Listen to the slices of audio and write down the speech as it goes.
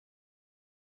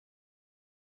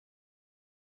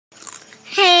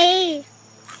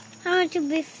want to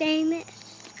be famous.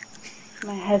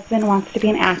 My husband wants to be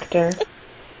an actor,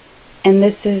 and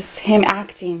this is him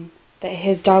acting that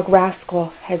his dog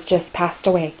Rascal has just passed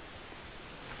away.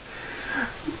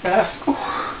 Rascal?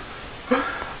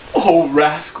 Oh,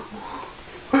 Rascal.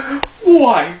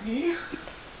 Why me?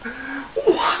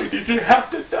 Why did you have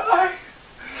to die?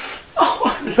 Oh,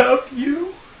 I love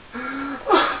you.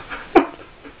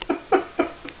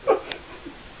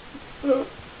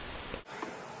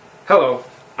 Hello,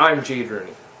 I'm Jade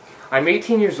Rooney. I'm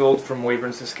 18 years old from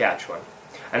Weyburn, Saskatchewan,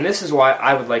 and this is why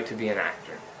I would like to be an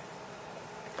actor.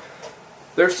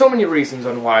 There are so many reasons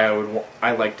on why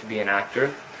I like to be an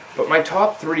actor, but my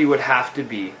top 3 would have to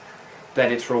be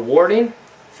that it's rewarding,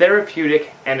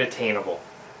 therapeutic, and attainable.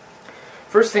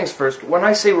 First things first, when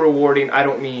I say rewarding, I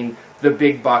don't mean the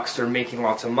big bucks or making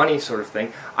lots of money sort of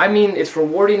thing. I mean it's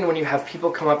rewarding when you have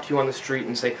people come up to you on the street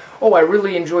and say, "Oh, I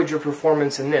really enjoyed your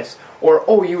performance in this," or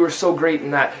 "Oh, you were so great in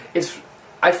that."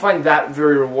 I find that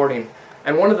very rewarding.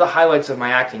 And one of the highlights of my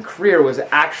acting career was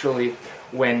actually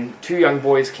when 2 young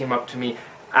boys came up to me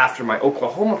after my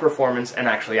Oklahoma performance and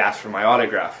actually asked for my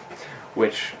autograph,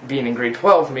 which, being in grade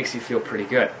 12, makes you feel pretty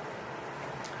good.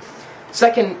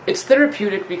 Second, it's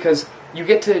therapeutic because you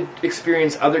get to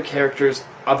experience other characters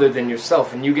other than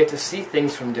yourself, and you get to see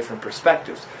things from different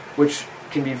perspectives, which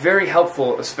can be very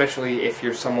helpful, especially if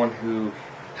you're someone who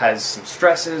has some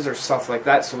stresses or stuff like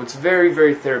that. So it's very,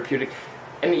 very therapeutic,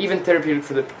 and even therapeutic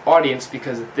for the audience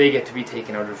because they get to be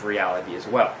taken out of reality as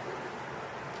well.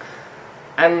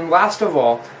 And last of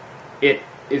all, it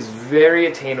is very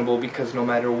attainable because no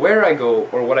matter where I go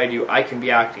or what I do, I can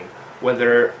be acting.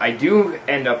 Whether I do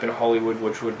end up in Hollywood,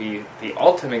 which would be the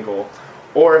ultimate goal,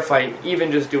 or if I'm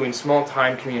even just doing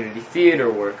small-time community theater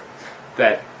work,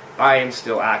 that I am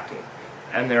still acting.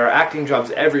 And there are acting jobs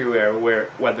everywhere,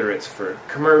 whether it's for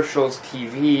commercials,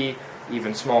 TV,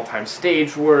 even small-time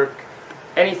stage work,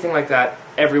 anything like that,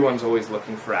 everyone's always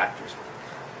looking for actors.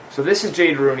 So this is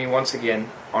Jade Rooney once again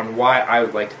on why I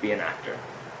would like to be an actor.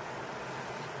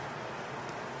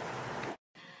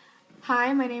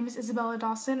 Hi, my name is Isabella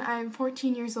Dawson. I'm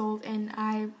 14 years old and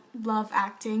I love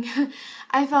acting.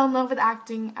 I fell in love with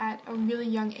acting at a really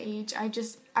young age.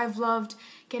 I've loved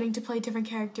getting to play different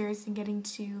characters and getting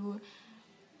to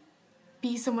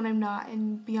be someone I'm not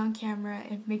and be on camera.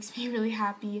 It makes me really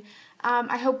happy.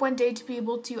 I hope one day to be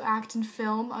able to act in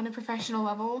film on a professional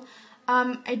level.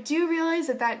 I do realize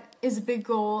that is a big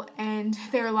goal and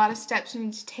there are a lot of steps you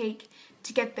need to take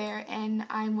to get there, and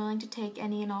I'm willing to take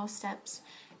any and all steps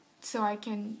so I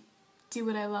can do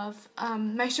what I love.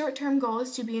 My short-term goal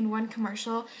is to be in one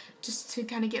commercial just to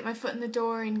kind of get my foot in the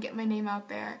door and get my name out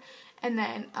there. And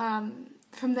then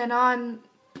from then on,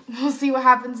 we'll see what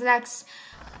happens next.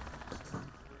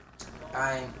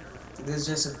 This is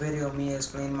just a video of me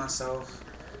explaining myself,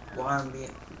 why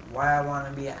I want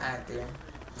to be an actor.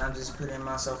 Not just putting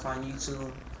myself on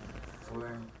YouTube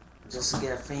just to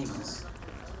get famous.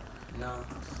 You know,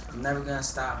 I'm never going to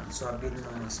stop until I beat it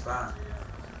on the spot.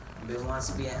 I've been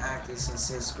wanting to be an actor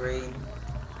since 6th grade,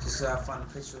 just so I found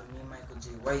a picture of me and Michael J.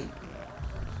 White.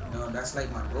 You know, that's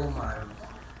like my role model.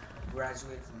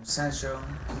 Graduated from Central,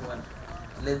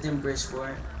 lived in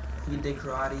Bridgeport. He did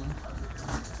karate.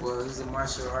 Well, he's a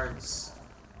martial arts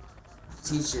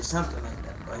teacher, something like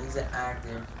that, but he's an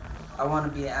actor. I want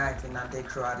to be an actor and I did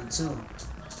karate too.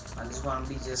 I just want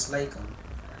to be just like him.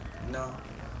 You know,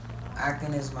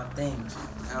 acting is my thing.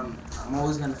 I'm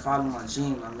always going to follow my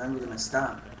dream. I'm never going to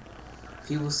stop.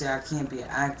 People say I can't be an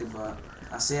actor, but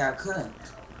I say I could.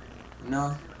 You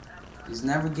know, just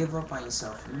never give up on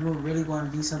yourself. If you really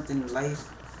want to be something in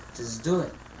life, just do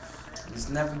it. Just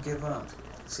never give up.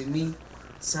 See, me,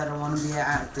 said I want to be an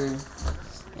actor,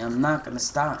 and I'm not going to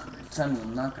stop. I'm telling you,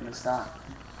 I'm not going to stop.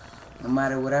 No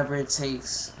matter whatever it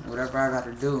takes, whatever I got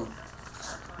to do,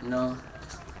 you know,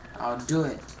 I'll do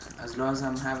it. As long as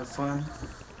I'm having fun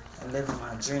and living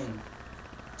my dream.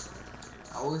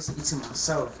 I always say to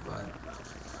myself, but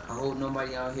I hope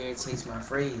nobody out here takes my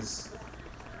phrase.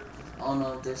 I don't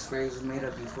know if this phrase was made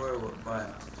up before, but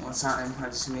one time I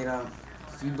just made up,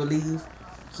 if you believe, you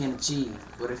can achieve.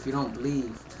 But if you don't believe,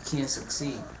 you can't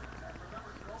succeed.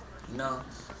 You know,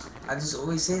 I just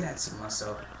always say that to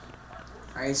myself.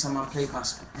 Every time I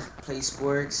play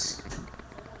sports,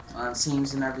 on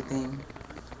teams and everything,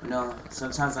 you know,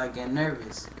 sometimes I get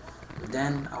nervous. But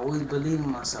then I always believe in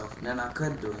myself, and then I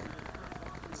could do it.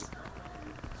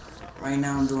 Right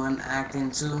now I'm doing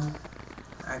acting too.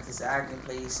 It's an acting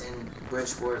place in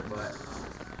Bridgeport, but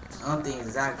I don't think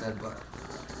it's that good, but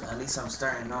at least I'm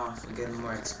starting off and getting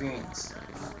more experience.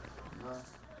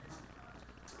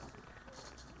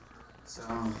 So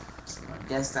I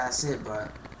guess that's it,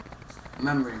 but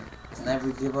remember,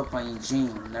 Never give up on your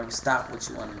dream. Never stop what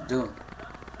you want to do.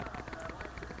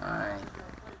 Alright.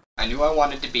 I knew I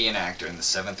wanted to be an actor in the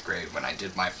 7th grade when I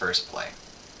did my first play.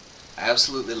 I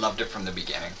absolutely loved it from the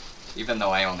beginning, even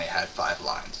though I only had 5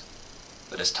 lines.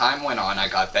 But as time went on, I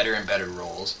got better and better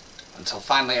roles, until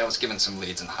finally I was given some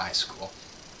leads in high school.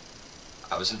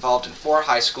 I was involved in 4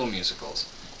 high school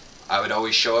musicals. I would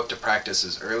always show up to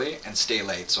practices early and stay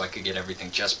late so I could get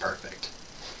everything just perfect.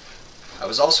 I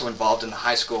was also involved in the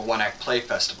high school one-act play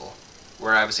festival,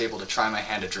 where I was able to try my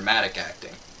hand at dramatic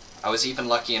acting. I was even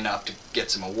lucky enough to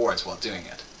get some awards while doing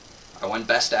it. I won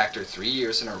Best Actor 3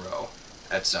 years in a row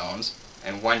at Zones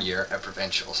and 1 year at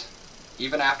Provincials.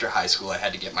 Even after high school I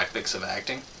had to get my fix of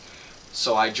acting,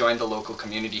 so I joined the local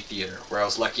community theater where I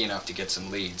was lucky enough to get some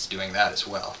leads doing that as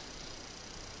well.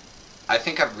 I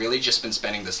think I've really just been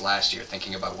spending this last year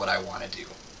thinking about what I want to do.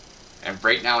 And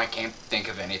right now I can't think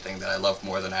of anything that I love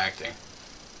more than acting.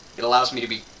 It allows me to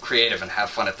be creative and have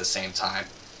fun at the same time.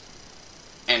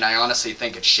 And I honestly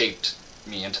think it shaped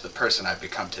me into the person I've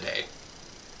become today.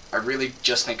 I really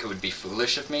just think it would be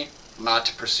foolish of me not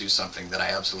to pursue something that I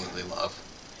absolutely love.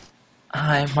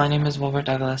 Hi, my name is Wilbur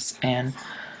Douglas, and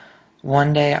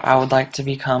one day I would like to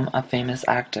become a famous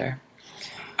actor.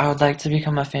 I would like to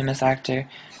become a famous actor,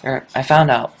 or I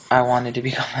found out I wanted to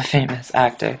become a famous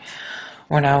actor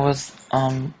when I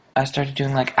started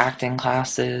doing like acting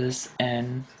classes,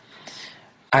 and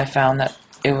I found that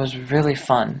it was really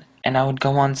fun. And I would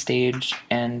go on stage,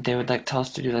 and they would like tell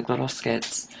us to do like little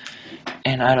skits,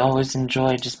 and I'd always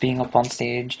enjoy just being up on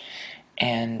stage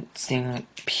and seeing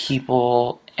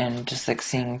people and just like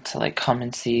seeing to like come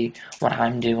and see what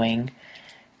I'm doing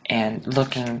and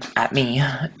looking at me,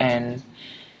 and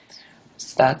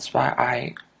that's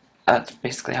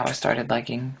basically how I started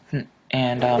liking.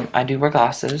 And I do wear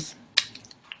glasses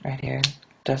right here,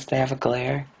 just they have a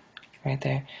glare right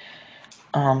there.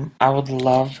 I would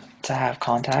love to have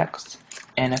contacts,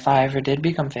 and if I ever did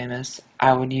become famous,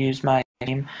 I would use my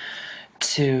name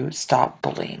to stop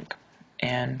bullying,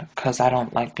 and because I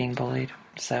don't like being bullied,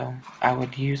 so I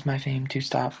would use my fame to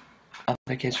stop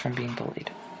other kids from being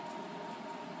bullied.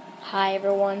 Hi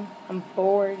everyone, I'm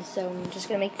bored, so I'm just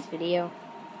gonna make this video.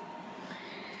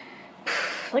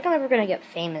 Like I'm never gonna get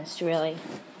famous, really.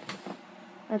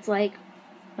 It's like,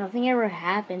 nothing ever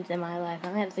happens in my life. I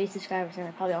only have 3 subscribers and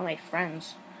they're probably all my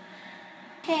friends.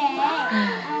 Hey,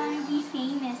 I want to be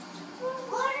famous.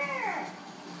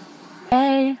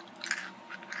 Hey,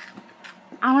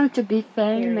 I want to be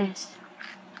famous.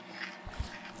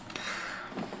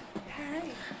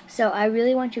 So I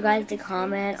really want you guys to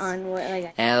comment on what,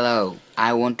 like... Hello,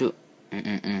 I want to...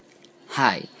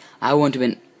 Hi, I want to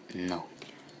be... No.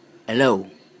 Hello.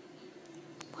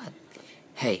 What?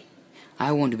 Hey,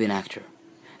 I want to be an actor.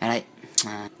 And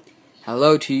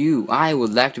hello to you, I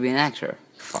would like to be an actor.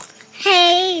 Fuck.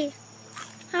 Hey,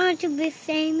 I want to be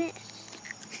famous.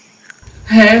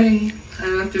 Hey,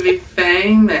 I want to be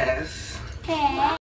famous.